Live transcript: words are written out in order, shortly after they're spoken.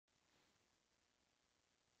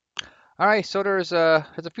All right, so there's a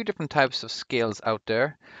few different types of scales out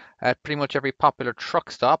there. At pretty much every popular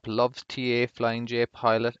truck stop, Love's TA, Flying J,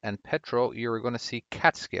 Pilot, and Petro, you're going to see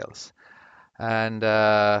cat scales. And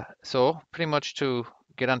so pretty much to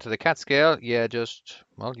get onto the cat scale, yeah, just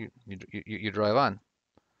well, you drive on.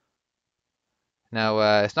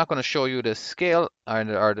 Now it's not going to show you the scale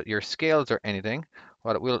or your scales or anything.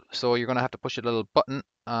 What it will, so you're going to have to push a little button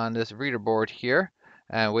on this reader board here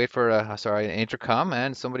and wait for an intercom,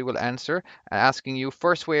 and somebody will answer asking you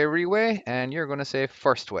first way or re-way, and you're going to say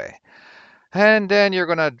first way. And then you're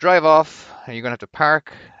going to drive off, and you're going to have to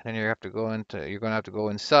park, and you're going to have to go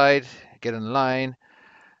inside, get in line,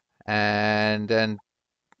 and then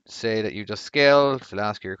say that you just scaled. They'll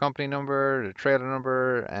ask you your company number, the trailer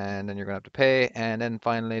number, and then you're going to have to pay. And then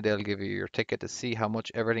finally, they'll give you your ticket to see how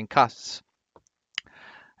much everything costs.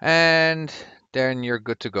 And then you're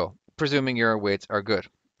good to go, presuming your weights are good.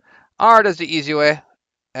 Or there's the easy way.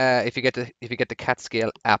 If you get the CatScale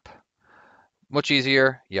app, much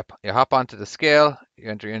easier. You hop onto the scale, you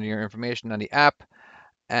enter in your information on the app,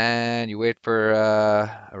 and you wait for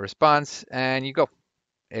a response, and you go.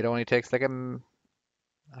 It only takes like I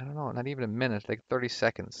don't know, not even a minute, like 30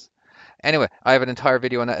 seconds. Anyway, I have an entire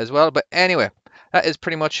video on that as well. But anyway, that is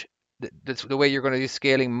pretty much the way you're going to be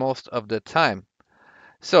scaling most of the time.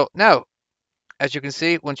 So now, as you can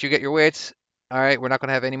see, once you get your weights, all right, we're not going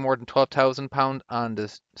to have any more than 12,000 pound on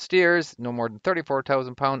the steers, no more than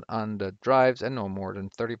 34,000 pound on the drives, and no more than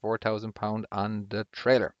 34,000 pound on the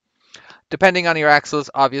trailer. Depending on your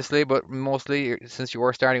axles, obviously, but mostly since you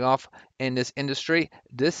are starting off in this industry,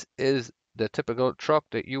 this is the typical truck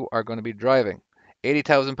that you are going to be driving.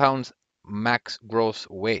 80,000 pounds max gross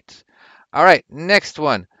weight. All right, next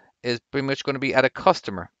one is pretty much going to be at a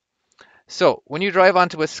customer. So when you drive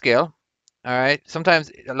onto a scale, all right, sometimes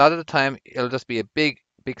a lot of the time it'll just be a big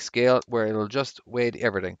scale where it'll just weigh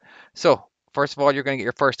everything. So first of all, you're going to get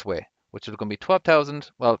your first weigh, which is going to be 12,000.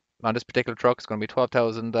 Well, on this particular truck, it's going to be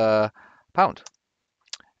 12,000 pound.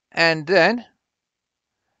 And then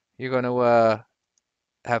you're going to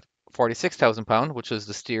have 46,000 pound, which is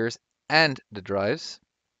the steers and the drives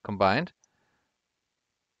combined.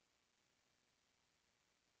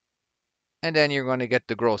 And then you're going to get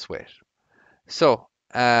the gross weight. So,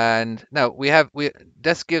 and now we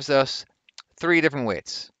this gives us three different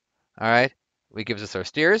weights. All right, it gives us our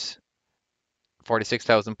steers,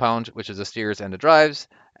 46,000 pound, which is the steers and the drives,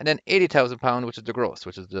 and then 80,000 pound, which is the gross,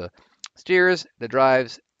 which is the steers, the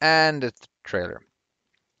drives, and the trailer.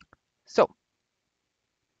 So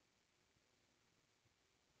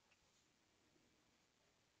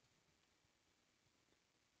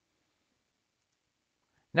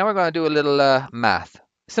now we're going to do a little math,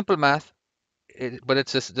 simple math. But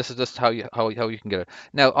it's just this is just how you can get it.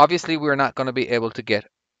 Now, obviously, we're not going to be able to get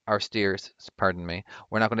our steers, pardon me,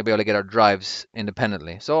 we're not going to be able to get our drives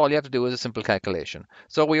independently. So all you have to do is a simple calculation.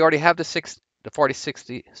 So we already have the 40,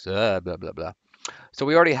 60, blah, blah, blah. So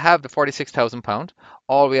we already have the 46,000 pound.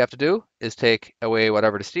 All we have to do is take away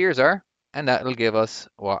whatever the steers are, and that'll give us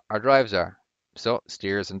what our drives are. So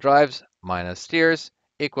steers and drives minus steers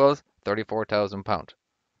equals 34,000 pound.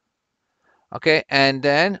 Okay, and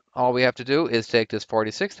then all we have to do is take this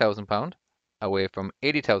 46,000 pound away from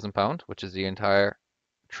 80,000 pound, which is the entire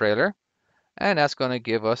trailer, and that's going to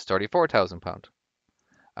give us 34,000 pound.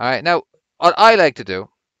 All right, now what I like to do,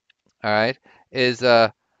 all right, is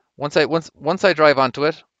once I drive onto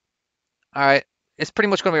it, all right, it's pretty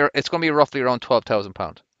much going to be roughly around 12,000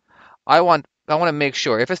 pound. I want to make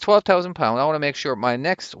sure if it's 12,000 pound, I want to make sure my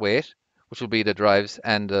next weight, which will be the drives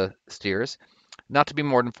and the steers, not to be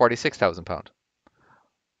more than 46,000 pound.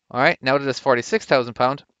 All right, now that it's 46,000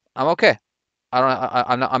 pound, I'm okay.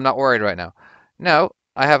 I'm not worried right now. Now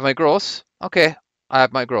I have my gross. Okay, I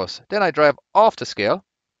have my gross. Then I drive off the scale,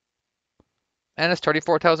 and it's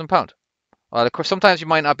 34,000 pound. Well, of course, sometimes you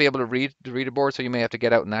might not be able to read the reader board, so you may have to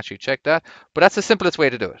get out and actually check that. But that's the simplest way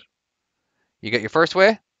to do it. You get your first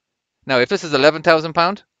weigh. Now, if this is 11,000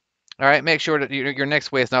 pound, all right, make sure that your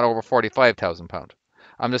next weigh is not over 45,000 pound.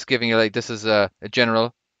 I'm just giving you like this is a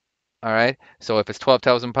general. All right. So if it's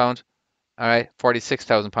 12,000 pound, all right,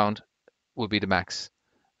 46,000 pound would be the max.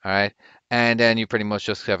 All right. And then you pretty much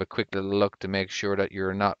just have a quick little look to make sure that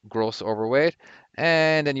you're not gross overweight.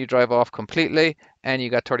 And then you drive off completely and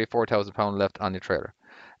you got 34,000 pound left on your trailer.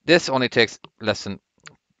 This only takes less than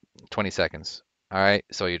 20 seconds. All right.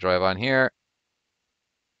 So you drive on here,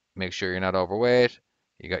 make sure you're not overweight.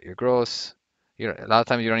 You got your gross. A lot of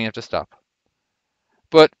times you don't even have to stop.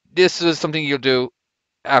 But this is something you'll do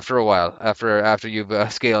after a while, after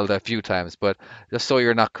you've scaled a few times, but just so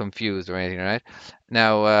you're not confused or anything, right?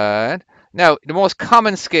 Now, now the most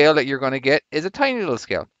common scale that you're going to get is a tiny little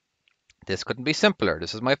scale. This couldn't be simpler.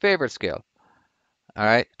 This is my favorite scale. All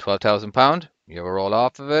right, £12,000, you roll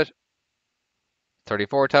off of it.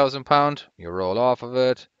 £34,000, you roll off of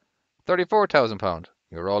it. £34,000,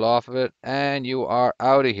 you roll off of it, and you are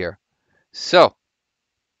out of here. So,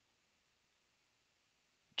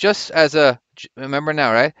 just as a, remember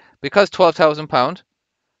now, right? Because £12,000,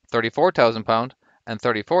 £34,000, and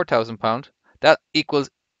 £34,000, that equals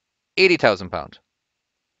 £80,000.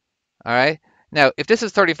 All right. Now, if this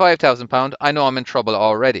is £35,000, I know I'm in trouble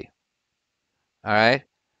already. All right.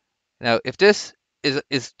 Now, if this is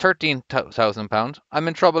 £13,000, I'm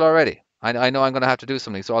in trouble already. I know I'm going to have to do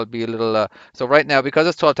something, so I'll be a little. So right now, because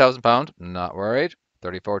it's £12,000, not worried.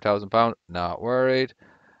 £34,000, not worried.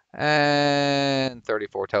 And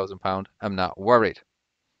 £34,000, I'm not worried.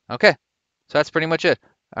 Okay, so that's pretty much it.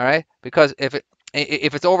 All right, because if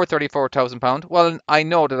it's over £34,000, well, I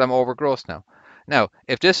know that I'm overgrossed now. Now,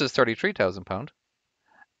 if this is £33,000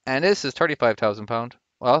 and this is £35,000,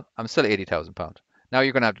 well, I'm still £80,000. Now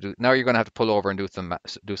you're gonna have to pull over and do some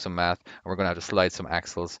math, and we're gonna have to slide some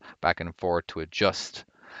axles back and forth to adjust.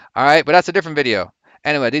 All right, but that's a different video.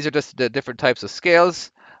 Anyway, these are just the different types of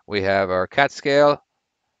scales. We have our CAT scale,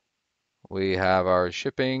 we have our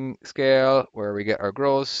shipping scale where we get our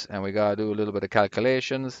gross, and we gotta do a little bit of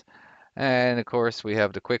calculations. And of course, we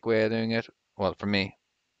have the quick way of doing it. Well, for me,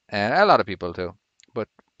 and a lot of people too, but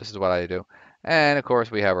this is what I do. And of course,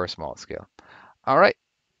 we have our small scale. All right,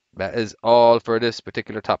 that is all for this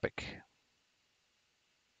particular topic.